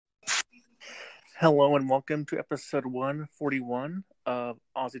Hello and welcome to episode 141 of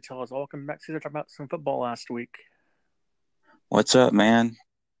Aussie Tell Us All. Welcome back. Caesar talked about some football last week. What's up, man?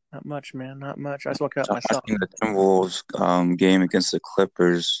 Not much, man. Not much. I just woke up So I'm myself. watching the Timberwolves game against the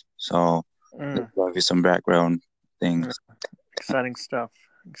Clippers, so there's Mm, probably some background mm, things. exciting stuff.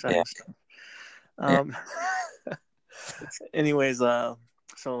 Yeah, Exciting stuff. yeah. Um, anyways, so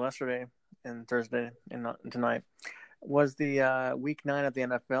yesterday and Thursday and tonight was the week 9 of the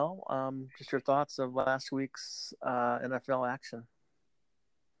NFL. Just your thoughts of last week's NFL action.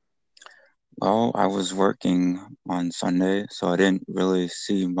 Well, I was working on Sunday, so I didn't really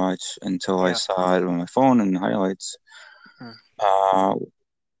see much until I Yeah. saw it on my phone and highlights. Mm, Uh,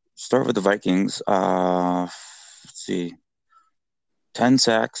 Start with the Vikings. Let's see, 10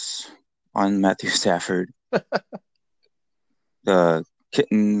 sacks on Matthew Stafford. The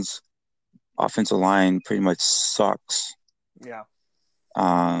Kittens' offensive line pretty much sucks. yeah.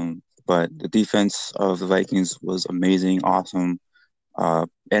 But the defense of the Vikings was amazing, awesome.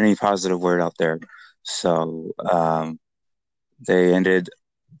 Any positive word out there. So they ended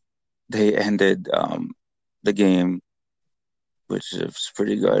the game, which is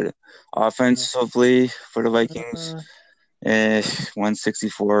pretty good. Offensively for the Vikings, Mm,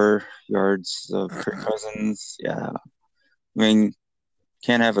 164 yards of Kirk Cousins. Yeah, I mean,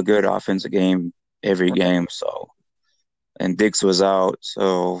 can't have a good offensive game every game. So and Diggs was out,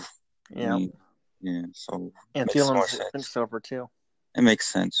 so I yeah. mean, yeah, so And makes more Thielen's sense. streaks over too. It makes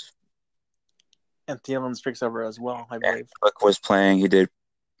sense. And Thielen streaks over as well, I And believe. Cook was playing. He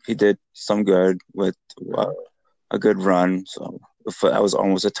did some good with uh, Hmm. a good run. So that was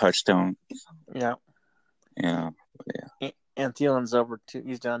almost a touchdown. Yeah. Yeah, yeah. And Thielen's over too.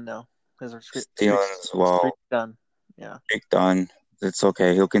 He's done now. His Steelers, streak well, done. Yeah. streak done. It's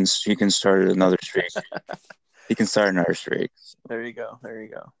okay. He can start another streak. He can start another streak. There you go. There you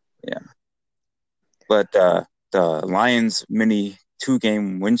go. Yeah, but the Lions mini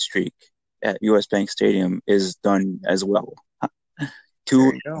 2-game win streak at US Bank Stadium is done as well. There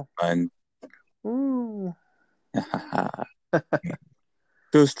Two you go. and Ooh.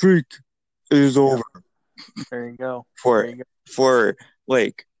 the streak is Yep. over There you go. There for you go. for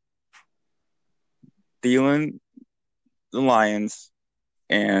like Thielen, the Lions,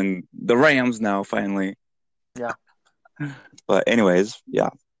 and the Rams now finally. Yeah. But anyways, yeah.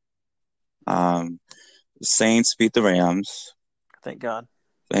 Um, the Saints beat the Rams. Thank God.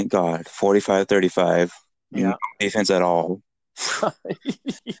 Thank God. 45-35. No Yeah. defense at all.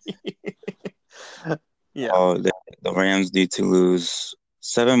 Yeah. The Rams need to lose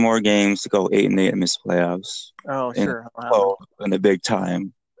 7 more games to go 8-8 and miss playoffs. Oh, In sure. That'll happen. well, in a big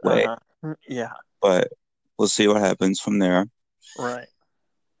time way. Uh huh. Yeah. But we'll see what happens from there. Right.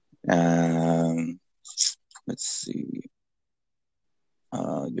 Um, let's see.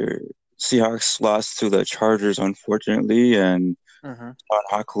 Your Seahawks lost to the Chargers, unfortunately, and Mm-hmm. Todd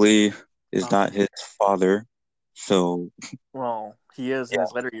Hockley is Oh, not his father, so well, he is in yeah,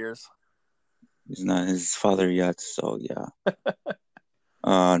 his later years. he's not his father yet. So yeah,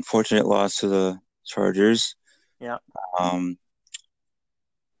 unfortunate loss to the Chargers. Yeah. Um,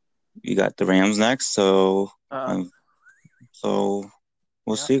 you got the Rams next, so Uh. um, so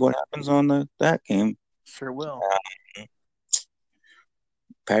we'll Yeah. see what happens on that game. Sure will.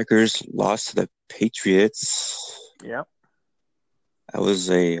 Packers lost to the Patriots. Yep. That was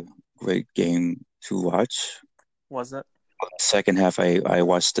a great game to watch. Was it? Second half, I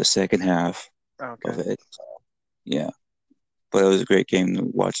watched the second half of Okay. it. Yeah, but it was a great game to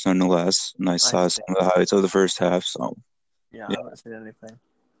watch nonetheless. And I I saw see. some of the highlights of the first half. So Yeah, I yeah, haven't seen anything.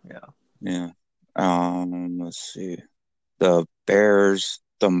 Yeah. yeah. Let's see. The Bears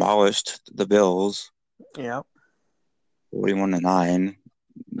demolished the Bills, Yep. 41-9.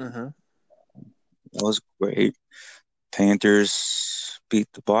 Mm-hmm. That was great. Panthers beat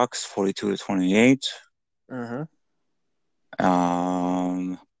the Bucks, 42-28. Mm-hmm.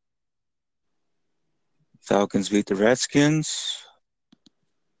 Um, Falcons beat the Redskins,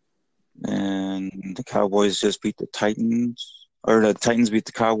 and the Cowboys just beat the Titans, or the Titans beat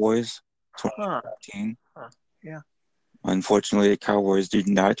the Cowboys, Huh. 2019. Huh. Yeah. Unfortunately, the Cowboys did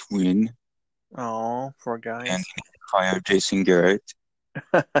not win, Oh, poor and guys. fired Jason Garrett,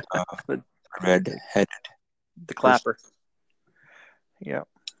 uh, the red-headed the person. clapper. Yep.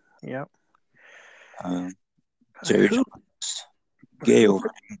 Yep. Um, Jerry Who Jones, who Gale.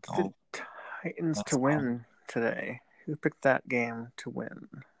 picked the Oh, Titans to that's all. win today? Who picked that game to win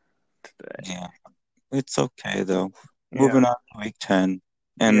today? Yeah, it's okay though. Yeah. Moving on to week 10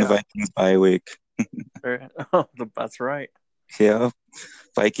 and the Yeah. Vikings bye week. Oh, that's right. Yeah,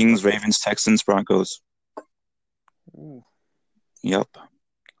 Vikings, Ravens, Texans, Broncos. Ooh. Yep.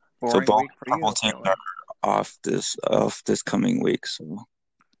 So Boring both week for you, couple teams apparently. are off this coming week, so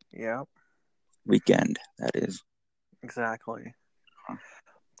Yeah, weekend that is. exactly.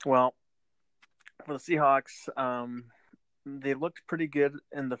 Well, for the Seahawks, they looked pretty good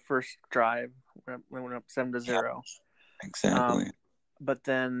in the first drive. We went up 7-0. Exactly. Um, but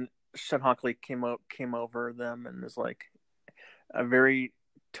then Sean Hockley came over them and was like a very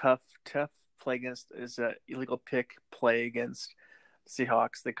tough play against is a illegal pick play against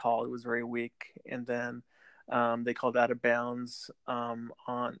Seahawks. They called it was very weak, and then they called out of bounds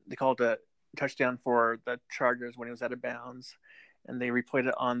they called a touchdown for the Chargers when he was out of bounds, and they replayed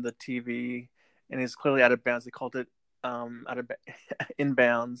it on the TV, and he's clearly out of bounds. They called it out of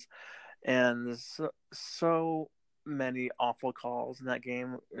inbounds, and so many awful calls in that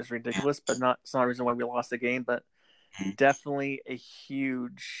game is ridiculous, but it's not a reason why we lost the game, but definitely a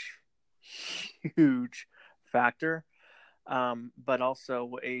huge factor. But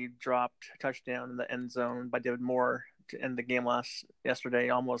also a dropped touchdown in the end zone by David Moore to end the game yesterday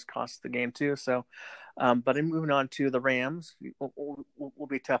almost cost the game too. So, but in moving on to the Rams, will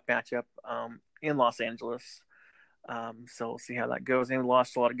be a tough matchup in Los Angeles. So we'll see how that goes. And we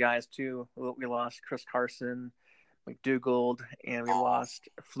lost a lot of guys too. We lost Chris Carson, McDougald, and we lost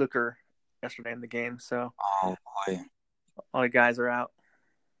Fluker yesterday in the game. So Oh boy. all the guys are out.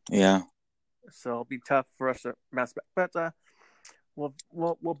 Yeah. So it'll be tough for us to bounce back, but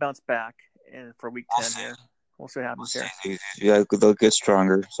we'll bounce back and for week 10 here. We'll see what happens here. Yeah, they'll get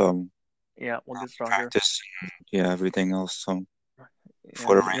stronger. So Yeah, we'll get stronger. Practice, everything else. So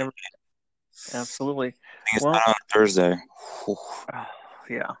for the Rams. Absolutely. I think it's not on Thursday.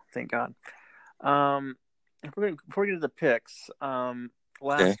 Yeah, thank God. Before we get to the picks,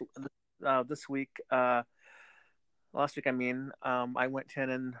 this week, last week, I went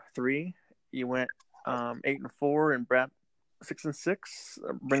 10-3. You went 8-4, and Brad 6-6,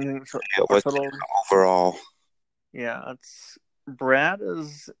 bringing our total overall. Yeah, Brad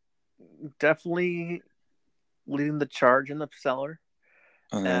is definitely leading the charge in the cellar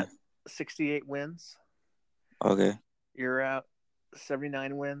at 68 wins. Okay. You're at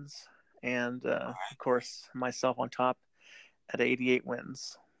 79 wins, and of course myself on top at 88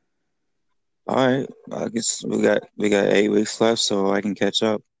 wins. All right, I guess we got 8 weeks left, so I can catch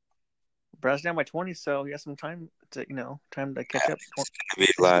up. Brad's down by 20, so he has some time to catch up. It's gonna be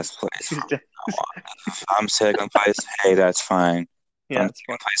last place. If I'm second place, hey, that's fine. Yeah, if I'm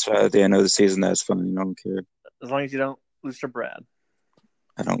second place at the end of the season, that's fine. I don't care. As long as you don't lose to Brad.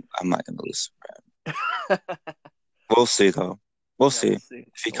 I'm not gonna lose to Brad. We'll see though. We'll see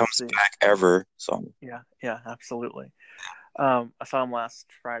if he comes back ever. So yeah, absolutely. I saw him last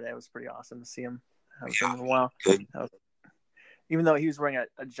Friday. It was pretty awesome to see him. I haven't seen him in a while. Good. Even though he was wearing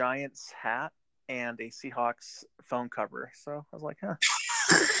a Giants hat and a Seahawks phone cover. So I was like,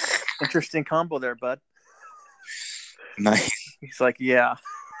 interesting combo there, bud. Nice. He's like, yeah.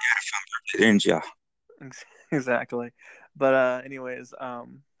 Didn't ya? Exactly. But anyways,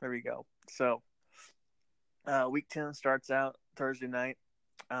 there we go. So week 10 starts out Thursday night.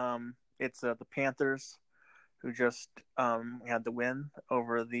 It's the Panthers who just had the win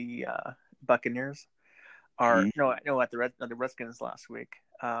over the Buccaneers. At the Redskins last week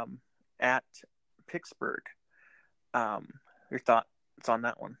at Pittsburgh. Your thoughts on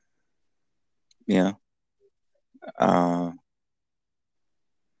that one? Yeah.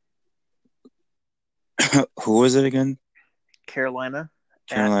 Who was it again? Carolina.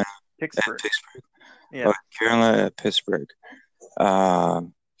 At Pittsburgh. Yeah. Oh, Carolina at Pittsburgh. I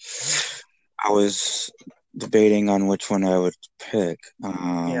was debating on which one I would pick.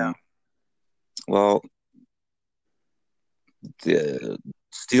 Well, the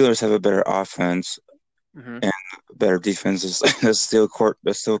Steelers have a better offense and better defense. The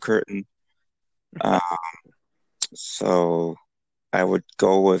steel curtain. So I would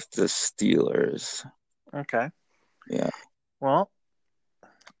go with the Steelers. Okay. Yeah. Well,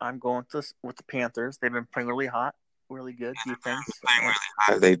 I'm going with the Panthers. They've been playing really hot, really good defense. Really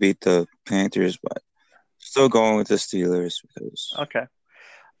hot. They beat the Panthers, but still going with the Steelers because. Okay.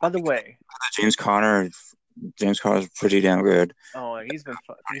 By the way, James Conner's pretty damn good. Oh, he's been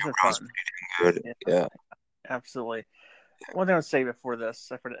fun. He's been fun. Pretty good. Yeah. Absolutely. One thing I would say before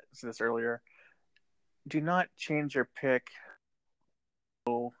this, I forgot to say this earlier. Do not change your pick.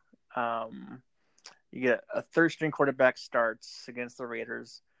 You get a third string quarterback starts against the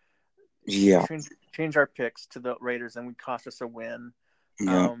Raiders. Yeah. Change our picks to the Raiders and we cost us a win.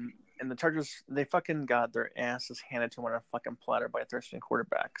 Yeah. And the Chargers, they fucking got their asses handed to them on a fucking platter by a third string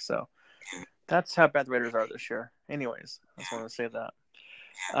quarterback. So that's how bad the Raiders are this year. Anyways, I just wanted to say that.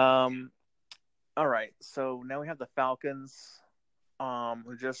 All right. So now we have the Falcons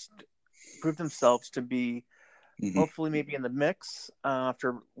who just proved themselves to be hopefully maybe in the mix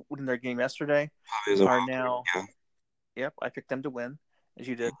after winning their game yesterday, are now. Yeah. Yep, I picked them to win, as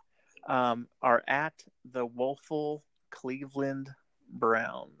you did. Are at the woeful Cleveland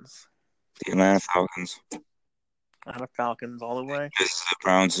Browns. The Atlanta Falcons. Atlanta Falcons all the way. The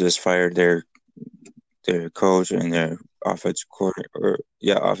Browns just fired their coach and their offensive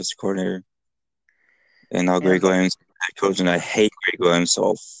coordinator. And now Greg Williams head coach, and I hate Greg Williams, so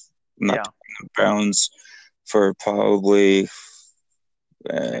I'm not picking the Browns for probably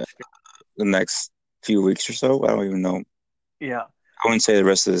the next few weeks or so. I don't even know. Yeah. I wouldn't say the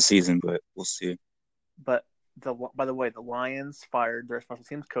rest of the season, but we'll see. But by the way, the Lions fired their special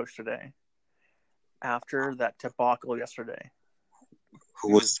teams coach today after that debacle yesterday.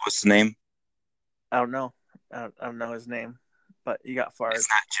 What's the name? I don't know. I don't know his name, but he got fired. It's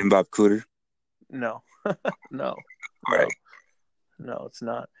not Jim Bob Cooter? No. No. All right. No, it's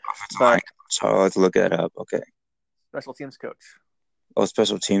not. But so I'll have to look that up. Okay. Special teams coach. Oh,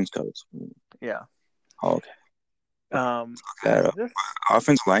 special teams coach. Yeah. Oh, okay. Look that up.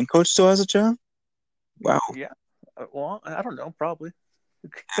 Offensive line coach still has a job? Wow. Yeah. Well, I don't know. Probably.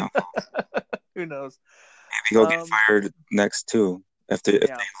 Yeah. Who knows? Maybe he'll get fired next too if they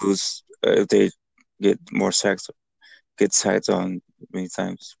lose, if they get more sacks, get sacked on many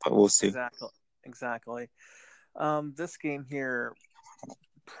times. But we'll see. Exactly. This game here,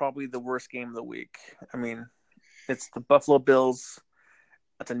 probably the worst game of the week. I mean, it's the Buffalo Bills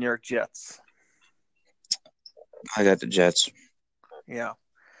at the New York Jets. I got the Jets. Yeah.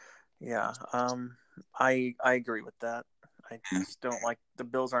 I agree with that. I just don't like the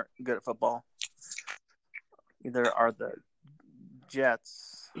Bills aren't good at football. Either are the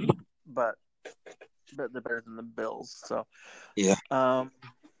Jets, but they're better than the Bills. So yeah.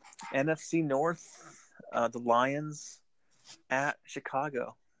 NFC North, the Lions at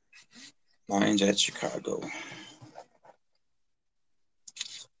Chicago. Lions at Chicago.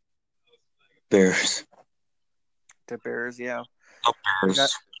 Bears. The Bears, yeah. The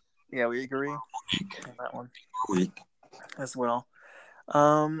Bears. Yeah, we agree on that one. Week. As well.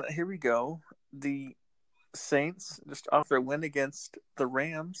 Here we go. The Saints, just off their win against the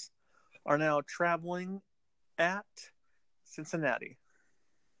Rams, are now traveling at Cincinnati.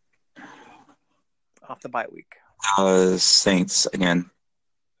 Off the bye week. Saints again.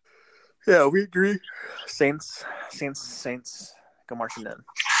 Yeah, we agree. Saints. Go marching in.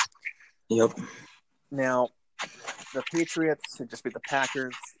 Yep. Now, the Patriots, who just beat the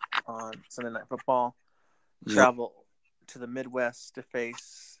Packers on Sunday Night Football, travel to the Midwest to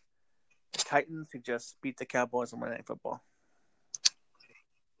face the Titans, who just beat the Cowboys on Monday Night Football.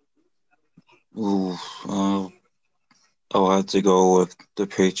 Ooh, I'll have to go with the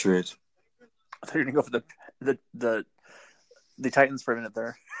Patriots. I thought you were going to go for the Titans for a minute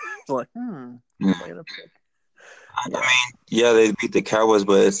there. Like, I mean, yeah, they beat the Cowboys,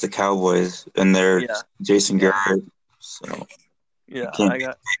 but it's the Cowboys, and they're Jason Garrett. So you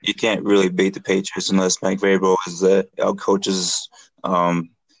can't really beat the Patriots unless Mike Vrabel outcoaches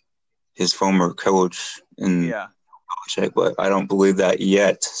his former coach in Belichick, but I don't believe that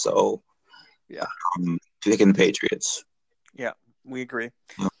yet. So picking the Patriots. Yeah, we agree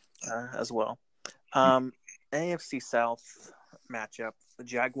as well. AFC South matchup: the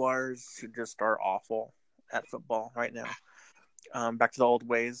Jaguars, who just are awful at football right now. Back to the old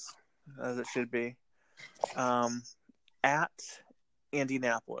ways, as it should be. At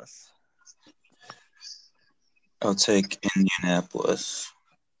Indianapolis. I'll take Indianapolis.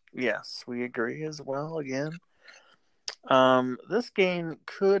 Yes, we agree as well again. This game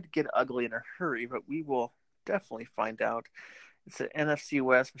could get ugly in a hurry, but we will definitely find out. It's the NFC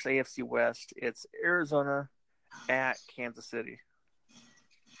West versus AFC West. It's Arizona at Kansas City.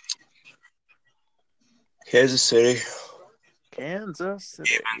 Kansas City. Even though it's so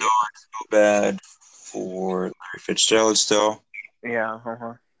bad for Larry Fitzgerald still. Yeah.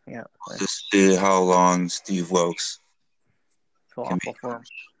 Just see how long Steve Wilkes. Feel awful for him.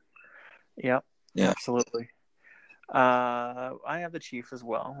 Yep. Yeah. Absolutely. I have the Chiefs as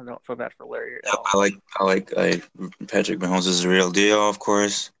well. I don't feel bad for Larry at all. I like Patrick Mahomes is a real deal, of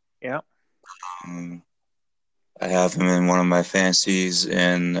course. Yeah. I have him in one of my fantasies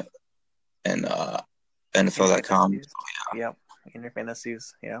in NFL.com. Yep. In your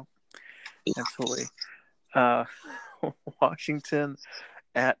fantasies. Yeah. Absolutely. Washington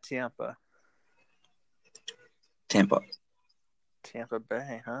at Tampa. Tampa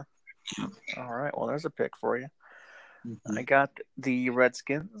Bay, huh? Yeah. All right. Well, there's a pick for you. Mm-hmm. I got the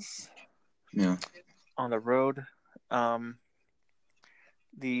Redskins. Yeah. On the road.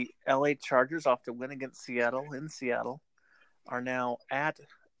 The LA Chargers off to win against Seattle in Seattle. are now at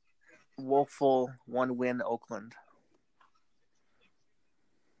woeful 1-win Oakland.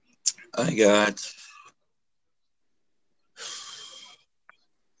 I got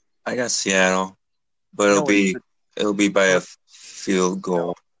Seattle, but it'll be by a field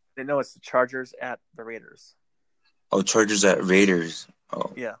goal. No, it's the Chargers at the Raiders. Oh, Chargers at Raiders.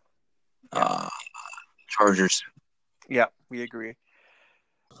 Oh. Yeah. Chargers. Yeah, we agree.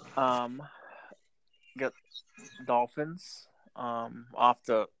 Got Dolphins off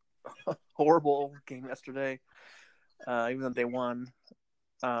the horrible game yesterday. Even though they won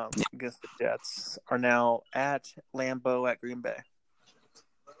against the Jets, are now at Lambeau at Green Bay.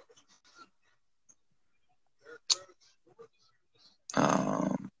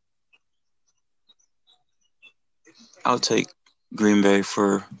 I'll take Green Bay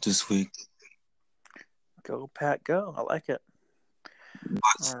for this week. Go, Pat, go. I like it.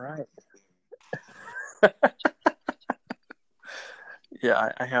 All right.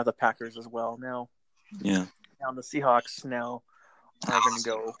 Yeah, I have the Packers as well now. Yeah. Now the Seahawks now are going to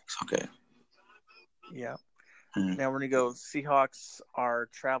go. Okay. Yeah. Now we're going to go. Seahawks are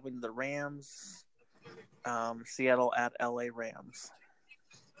traveling to the Rams. Seattle at LA Rams.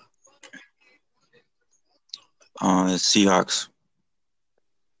 Seahawks.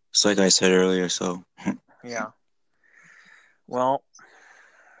 It's like I said earlier, so. Yeah. Well.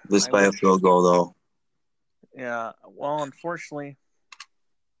 This by a field goal, though. Yeah. Well, unfortunately,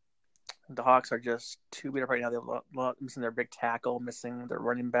 the Hawks are just too beat up right now. They're missing their big tackle, missing their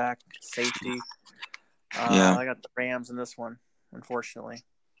running back, safety. I got the Rams in this one, unfortunately.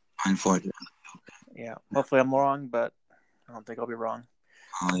 Yeah. Hopefully I'm wrong, but I don't think I'll be wrong.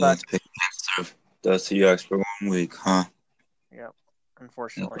 The Seahawks for 1 week, huh? Yeah,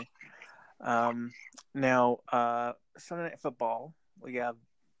 unfortunately. Now, Sunday Night Football, we have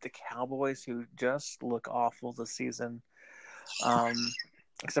the Cowboys, who just look awful this season.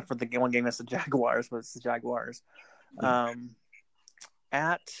 Except for the one game against the Jaguars, but it's the Jaguars.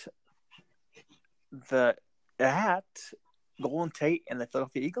 At Golden Tate and the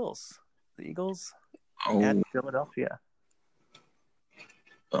Philadelphia Eagles. The Eagles at Philadelphia.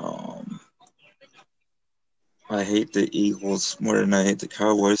 I hate the Eagles more than I hate the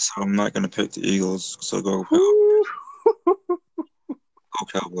Cowboys, so I'm not going to pick the Eagles. So go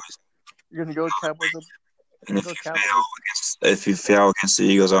Cowboys. You're going to go Cowboys? And if you fail against the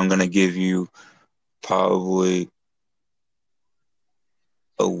Eagles, I'm going to give you probably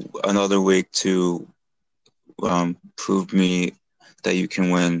another week to prove me that you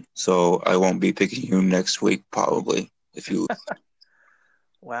can win. So I won't be picking you next week, probably, if you lose.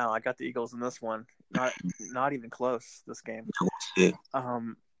 Wow, I got the Eagles in this one. Not even close, this game.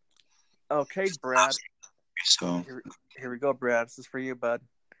 Okay, Brad. So here we go, Brad. This is for you, bud.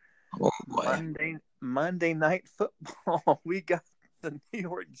 Monday Night Football. We got the New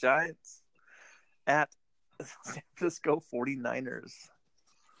York Giants at San Francisco 49ers.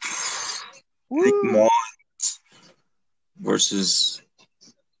 Nick Mullins versus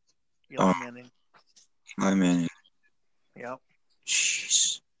Eli Manning. Yep.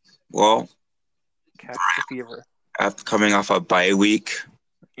 Jeez. Well, catch the fever. After coming off a bye week.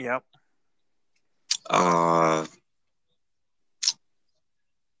 Yep. I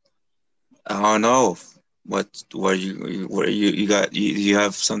don't know. What you got? You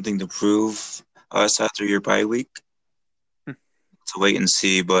have something to prove us after your bye week? To wait and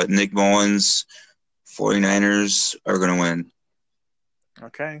see, but Nick Mullins, 49ers are going to win.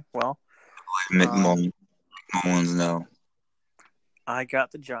 Okay, well. Nick Mullins now. I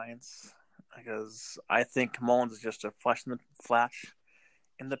got the Giants because I think Mullins is just a flash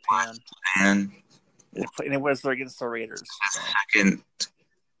in the pan. And it was against the Raiders. So.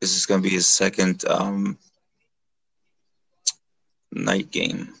 This is going to be his second night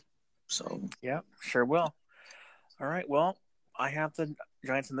game. So yeah, sure will. All right, well, I have the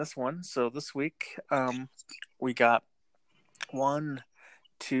Giants in this one. So this week, we got 1,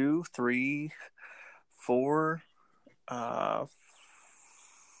 2, 3, 4,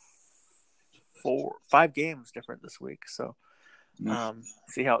 5 games different this week. So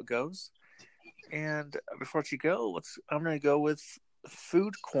see how it goes. And before you go, I'm going to go with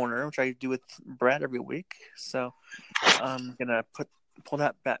Food Corner, which I do with Brad every week. So I'm going to pull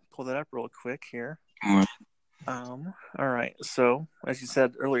that up real quick here. All right. So as you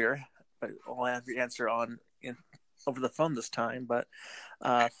said earlier, I'll have your answer over the phone this time, but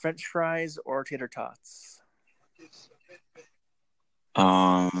French fries or tater tots?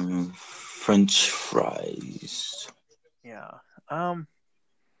 French fries. Yeah. I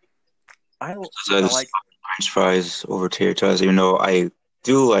like French fries over tater tots, even though I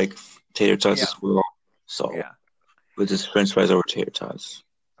do like tater tots as well. So yeah. With just French fries over tater tots.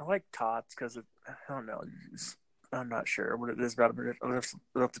 I like tots because I don't know. I'm not sure what it is about it. I don't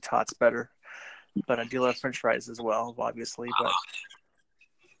know if the tots better, but I do love French fries as well, obviously. But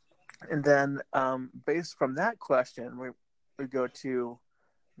and then based from that question, we go to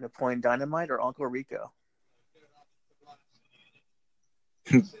Napoleon Dynamite or Uncle Rico.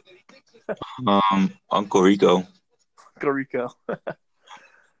 Uncle Rico. Uncle Rico.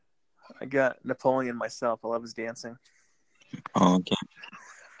 I got Napoleon myself. I love his dancing. Oh,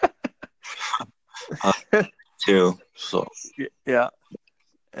 okay. Too. So yeah,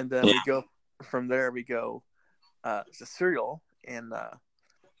 and then we go from there. We go to cereal and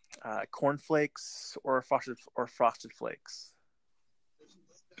cornflakes or frosted flakes.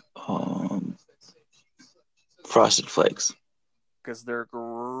 Frosted Flakes. Because they're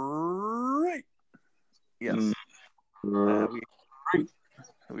great. Yes.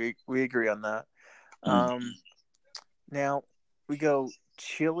 We agree on that. Now we go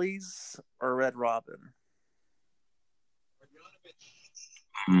Chili's or Red Robin.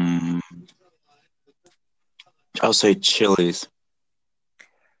 I'll say Chili's.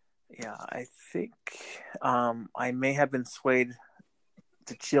 Yeah, I think I may have been swayed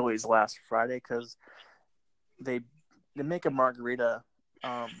to Chili's last Friday because they make a margarita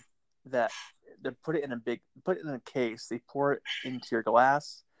that they put it in a case. They pour it into your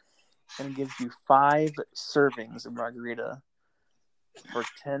glass and it gives you 5 servings of margarita for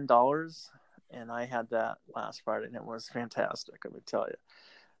 $10. And I had that last Friday and it was fantastic, I would tell you.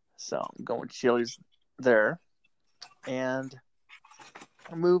 So I'm going Chili's there. And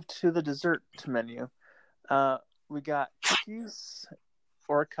I moved to the dessert menu. We got cookies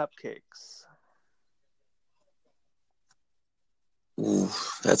or cupcakes. Ooh,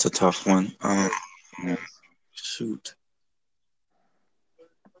 that's a tough one. Shoot.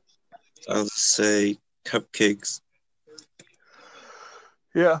 I'll say cupcakes.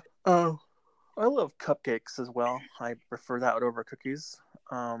 Yeah. I love cupcakes as well. I prefer that over cookies.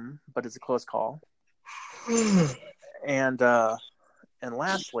 But it's a close call. And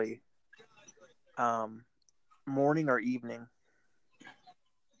lastly, morning or evening?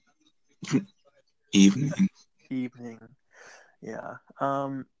 Evening. Yeah.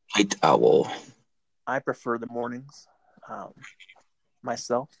 Night owl. I prefer the mornings.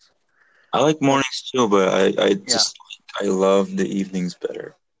 Myself. I like mornings too, but I love the evenings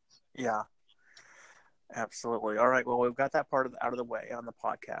better. Yeah. Absolutely. All right. Well, we've got that part out of the way on the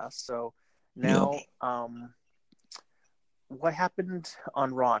podcast. So now, what happened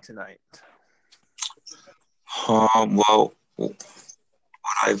on Raw tonight? Well,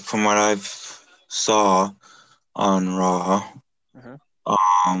 from what I've saw on Raw,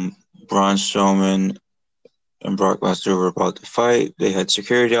 Braun Strowman and Brock Lesnar were about to fight. They had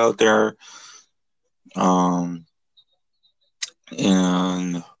security out there, and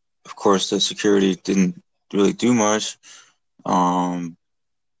of course the security didn't really do much. Brock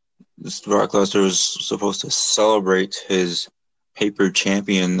Lesnar was supposed to celebrate his paper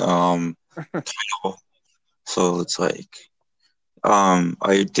champion title, so it's like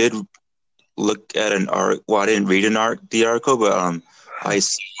I did look at an article. Well, I didn't read the article, but I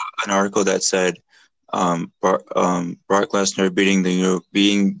saw an article that said Brock Lesnar being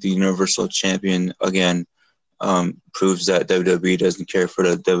the Universal Champion again proves that WWE doesn't care for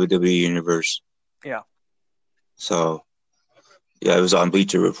the WWE Universe. Yeah. So, yeah, it was on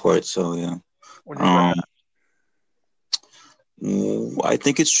Bleacher Report. So, yeah. What do you think about that? I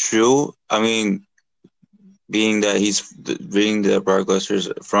think it's true. I mean, being that Brock Lesnar's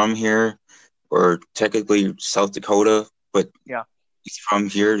from here, or technically South Dakota, but he's from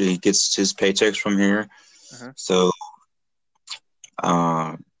here. He gets his paychecks from here. So,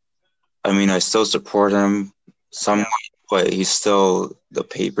 I mean, I still support him somewhat, but he's still the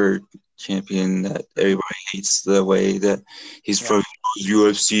paper champion that everybody hates the way that he's from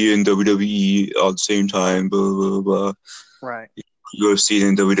UFC and WWE all at the same time, blah, blah, blah. Right. UFC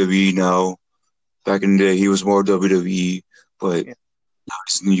and WWE now. Back in the day, he was more WWE, but now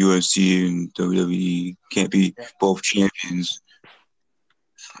he's in the UFC and WWE. Can't be both champions.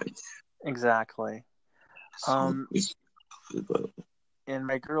 Exactly. And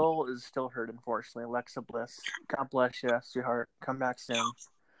my girl is still hurt, unfortunately. Alexa Bliss. God bless you, sweetheart. Come back soon.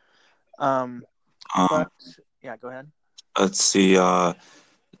 But yeah, go ahead. Let's see.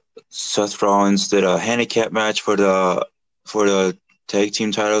 Seth Rollins did a handicap match for the tag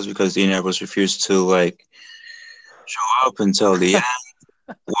team titles because Dean Ambrose refused to show up until the end.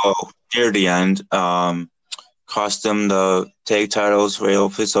 Well, near the end. Cost them the tag titles for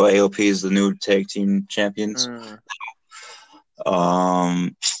AOP. So AOP is the new tag team champions.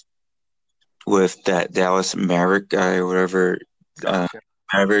 with that Dallas Maverick guy or whatever. Gotcha.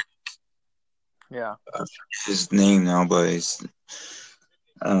 Maverick. Yeah. I forget his name now, but he's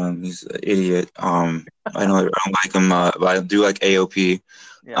an idiot. I don't like him, but I do like AOP.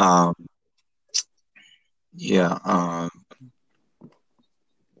 Yeah. Yeah.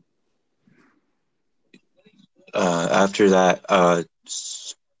 After that,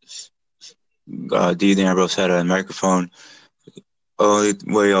 Dean Ambrose had a microphone. Only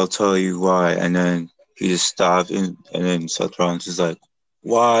way I'll tell you why, and then he just stopped, and then Seth Rollins is like,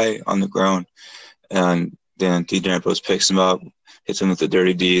 "Why?" on the ground, and then Dean Ambrose picks him up, hits him with the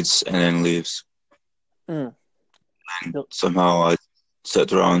dirty deeds, and then leaves. Mm. And somehow,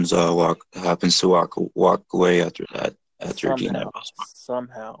 Seth Rollins happens to walk away after that. After Dean Ambrose.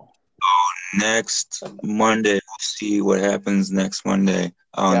 Somehow. Next Monday, we'll see what happens next Monday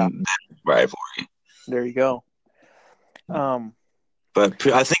on that rivalry. There you go. But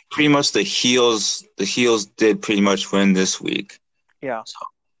I think pretty much the heels did pretty much win this week. Yeah. So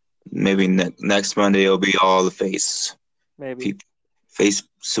maybe next Monday it'll be all the face. Maybe. Face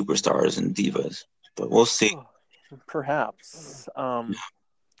superstars and divas. But we'll see. Perhaps.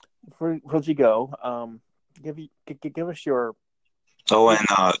 Where'd you go? Give us your. Oh, and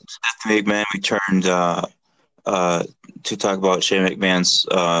Stephanie McMahon returned to talk about Shane McMahon's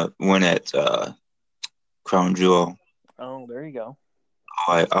win at Crown Jewel. Oh, there you go.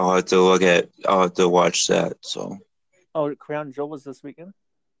 I'll have to watch that. So. Oh, Crown Jewel was this weekend?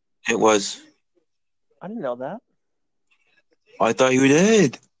 It was. I didn't know that. I thought you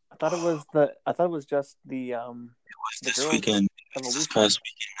did. I thought it was just the. It was this weekend. It's this past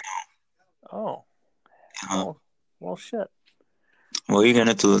weekend now. Oh. Yeah. Oh. Well, shit. Well, you're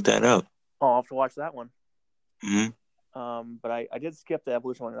gonna have to look that up. Oh, I'll have to watch that one. Mm-hmm. But I did skip the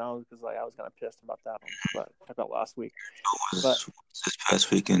Evolution one now because I was kind of pissed about that one. But I talked about last week. It was this past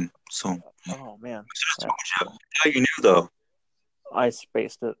weekend. So. Oh man. How you knew though? I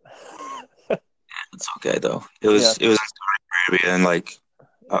spaced it. It's okay though. It was in Saudi Arabia and like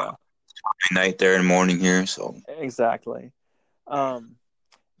night there and morning here. So. Exactly.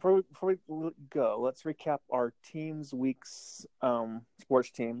 Before we go, let's recap our teams' weeks,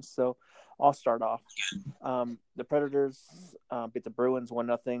 sports teams. So I'll start off. The Predators beat the Bruins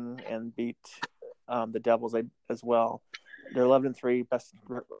 1-0 and beat the Devils as well. They're 11-3, best.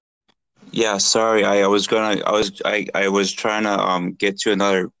 Yeah, sorry. I was trying to get to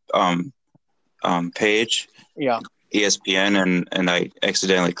another page. Yeah. ESPN and I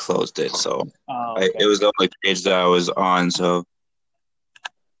accidentally closed it. So okay. It was the only page that I was on. So.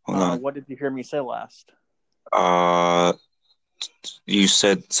 Hold on. What did you hear me say last? You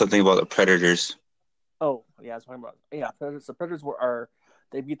said something about the Predators. Oh yeah, I was talking about Predators. The Predators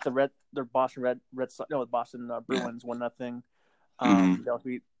they beat the Boston Bruins 1-0.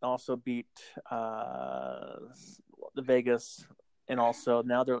 They also beat the Vegas, and also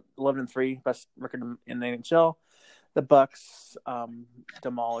now they're 11-3, best record in the NHL. The Bucks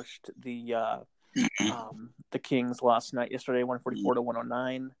demolished the Kings yesterday,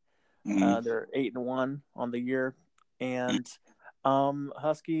 144-109. They're 8-1 on the year, and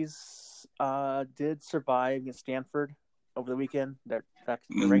Huskies did survive against Stanford over the weekend. They're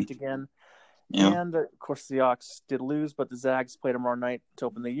ranked again, and of course the Seahawks did lose, but the Zags played tomorrow night to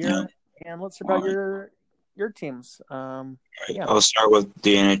open the year. And let's hear about your teams. I'll start with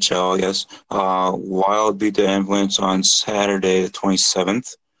the NHL, I guess. Wild beat the Avalanche on Saturday, the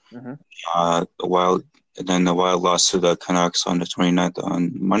 27th. Mm-hmm. The Wild lost to the Canucks on the 29th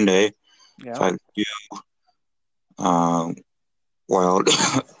on Monday. 5-2. Wild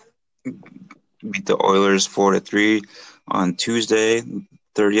beat the Oilers 4-3 on Tuesday,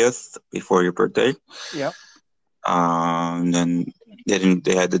 30th, before your birthday. Yep. And then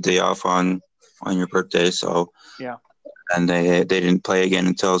they had the day off on your birthday, so yeah. And they didn't play again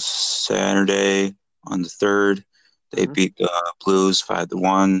until Saturday on the 3rd. They beat the Blues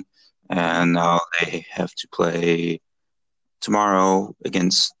 5-1, and now they have to play tomorrow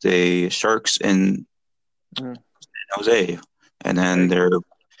against the Sharks in San Jose, and then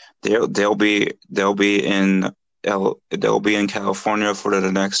they'll be in California for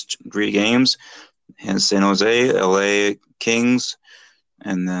the next 3 games, and San Jose, LA Kings,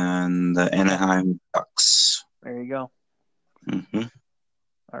 and then the Anaheim Ducks. There you go. Mm-hmm.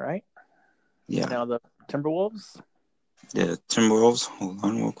 All right. Yeah. Now the Timberwolves. Yeah, Timberwolves. Hold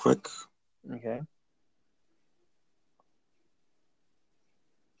on real quick. Okay.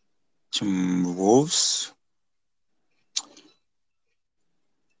 Timberwolves.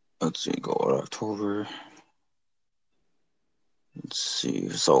 Let's see, go to October. Let's see.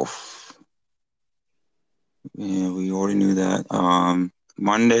 So, yeah, we already knew that.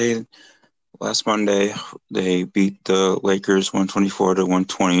 Monday last Monday they beat the Lakers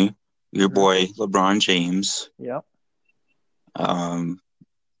 124-120. Your boy LeBron James. Yep.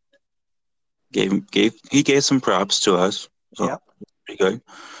 He gave some props to us. So pretty good.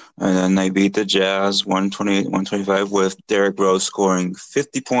 And then they beat the Jazz 128-125 with Derrick Rose scoring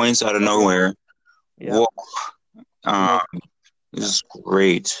 50 points out of nowhere. Yeah. This is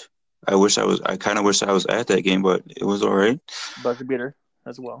great. I kind of wish I was at that game, but it was all right. Buzzer beater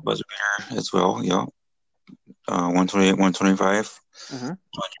as well. Yeah. 128-125 on your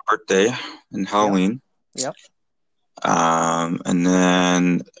birthday and Halloween. Yep. And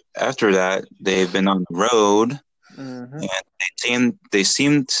then after that, they've been on the road, and they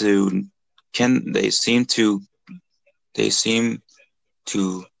seem to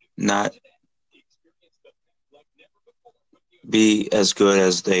not be as good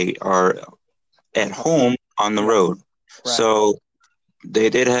as they are at home on the road. Right. So they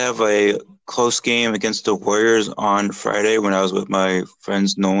did have a close game against the Warriors on Friday when I was with my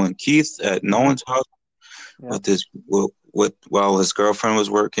friends Nolan and Keith at Nolan's house while his girlfriend was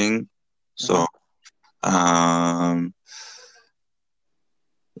working. So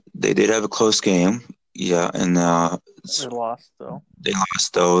they did have a close game. Yeah, and they lost though.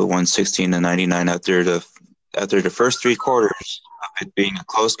 116-99 after the first three quarters of it being a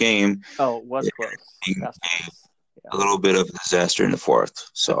close game. Oh, it was close. A little bit of a disaster in the fourth.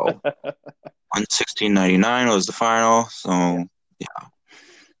 So 116-99 was the final. So yeah.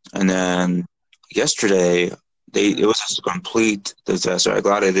 And then yesterday it was just a complete disaster. I'm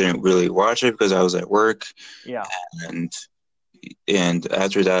glad I didn't really watch it because I was at work. Yeah. And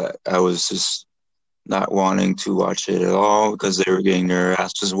after that I was just not wanting to watch it at all because they were getting their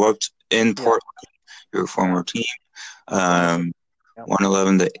asses whooped in Portland, your former team.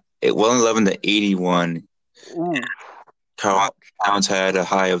 111-81. Carl Towns had a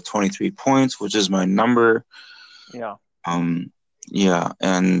high of 23 points, which is my number. Yeah. And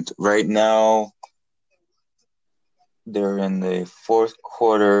right now they're in the fourth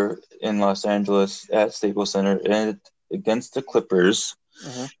quarter in Los Angeles at Staples Center and against the Clippers.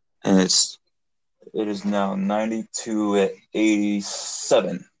 And it is now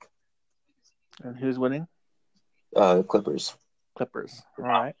 92-87. And who's winning? Clippers. All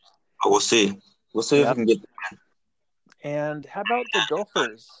right. But we'll see. We'll see if we can get there. And how about the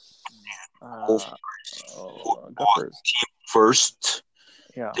Gophers? Gophers. First.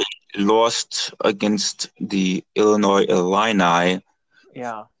 Yeah. They lost against the Illinois Illini.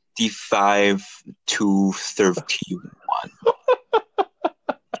 Yeah. 55-31.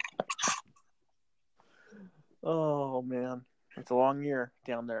 Oh man, it's a long year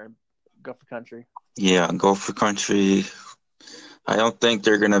down there in Gopher Country. Yeah, Gopher Country. I don't think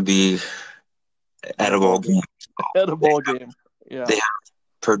they're gonna be at a bowl game. Yeah. They have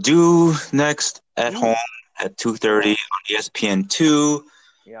Purdue next at home at 2:30 on ESPN2.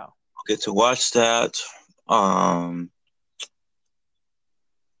 Yeah. I'll get to watch that. I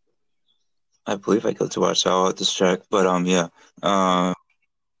believe I get to watch that. I'll have to check, but yeah.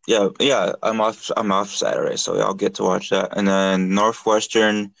 I'm off Saturday, so I'll get to watch that. And then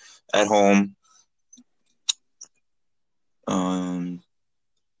Northwestern at home.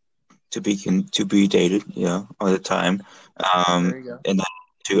 To be dated, all the time. There you go. And then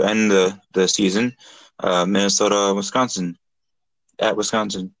to end the season, Minnesota, Wisconsin, at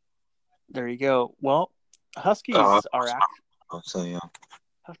Wisconsin. There you go. Well, Huskies are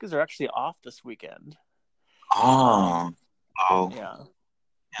actually off this weekend. Yeah.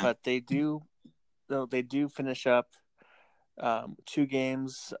 But they do finish up 2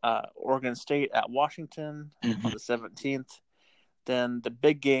 games. Oregon State at Washington on the 17th. Then the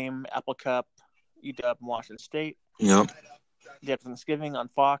big game, Apple Cup, UW and Washington State. Yep. Day after Thanksgiving on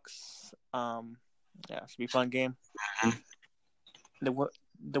Fox. It should be a fun game. The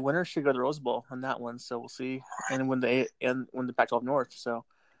winner should go to the Rose Bowl on that one, so we'll see. And win the Pac-12 North. So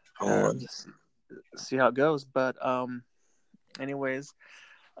see how it goes. But anyways,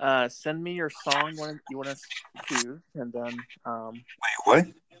 send me your song you want to choose, and then. Wait, what?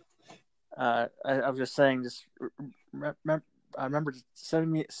 I was just saying, just remember to send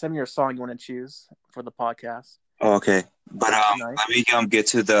me your song you want to choose for the podcast. Oh, okay, but let me get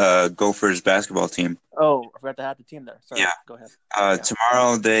to the Gophers basketball team. Oh, I forgot to have the team there. Sorry. Yeah. Go ahead.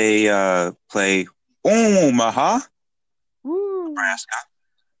 Tomorrow they play Omaha, Nebraska,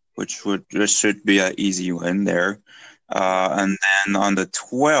 which should be an easy win there. And then on the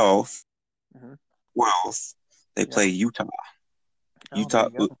 12th, they play Utah. Utah,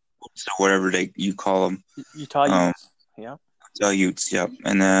 whatever you call them. Utah Utes. Yeah. Utah Utes, yep.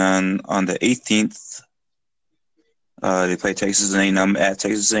 And then on the 18th, they play Texas A&M at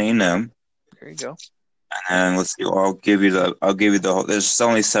Texas A&M. There you go. And let's see. I'll give you the whole. There's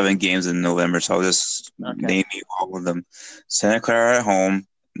only 7 games in November, so I'll just name you all of them. Santa Clara at home.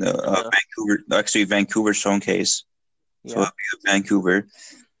 Vancouver Showcase. So it'll be Vancouver.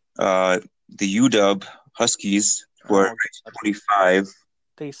 The UW Huskies, who are 45.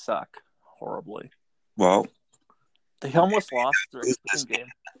 They suck horribly. Well, they almost lost their game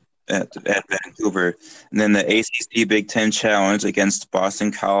at Vancouver, and then the ACC Big Ten Challenge against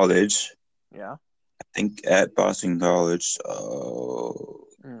Boston College. Yeah. I think at Boston College.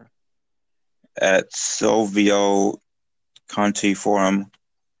 At Silvio Conti Forum,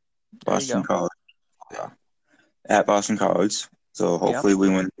 Boston College. Yeah. At Boston College. So hopefully we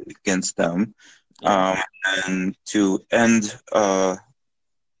win against them. Yeah. And to end the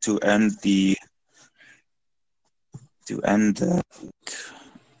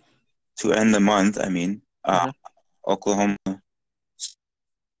month, I mean, Oklahoma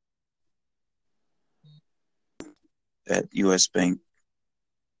at US Bank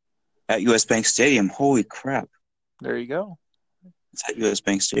Stadium. Holy crap. There you go. It's at US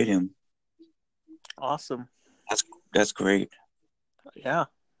Bank Stadium. Awesome. That's great. Yeah,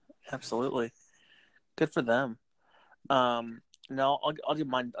 absolutely. Good for them. No, I'll do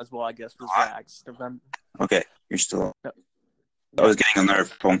mine as well, I guess, for Zags. Okay, you're still. No. I was getting another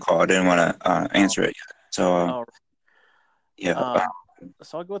phone call. I didn't want to answer it yet. So,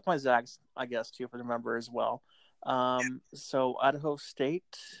 so I'll go with my Zags, I guess, too, for November as well. So Idaho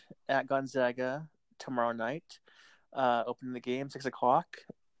State at Gonzaga tomorrow night. Opening the game 6:00.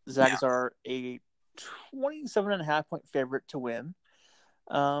 Zags are a 27.5 point favorite to win.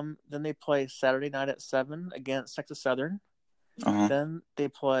 Then they play Saturday night at 7 against Texas Southern. Then they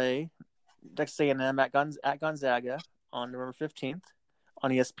play Texas A&M at Gonzaga on November 15th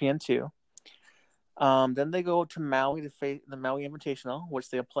on ESPN2. Then they go to Maui to face the Maui Invitational, which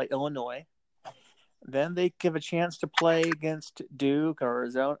they'll play Illinois. Then they give a chance to play against Duke or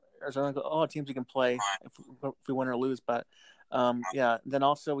Arizona. All teams you can play if we win or lose. But then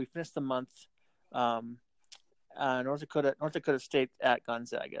also we finish the month. North Dakota State at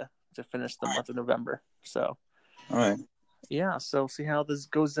Gonzaga to finish the month of November. So, all right. Yeah, so see how this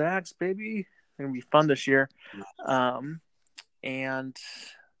goes, Zags, baby. It's going to be fun this year. And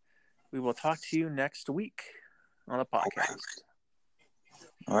we will talk to you next week on the podcast.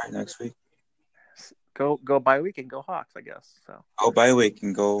 All right, next week. Go bye week and go Hawks, I guess. So go bye week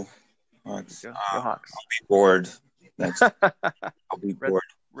and go Hawks. Go Hawks. I'll be bored. I'll be bored.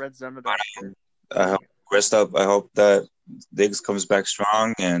 Red Zone. I hope rest up. I hope that Diggs comes back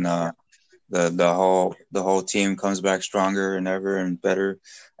strong and the whole team comes back stronger and ever and better.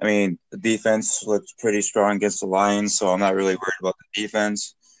 I mean, the defense looked pretty strong against the Lions, so I'm not really worried about the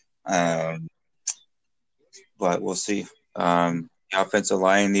defense. But we'll see. The offensive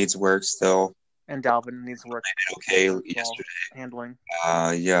line needs work still. And Dalvin needs work. Okay, yesterday. Handling.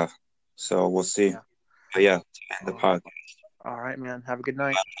 Yeah. So we'll see. Yeah. But yeah, end the podcast. All right, man. Have a good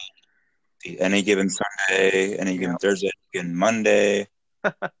night. Any given Sunday, any given Thursday, any given Monday.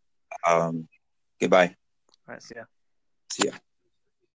 Goodbye. All right, see ya. See ya.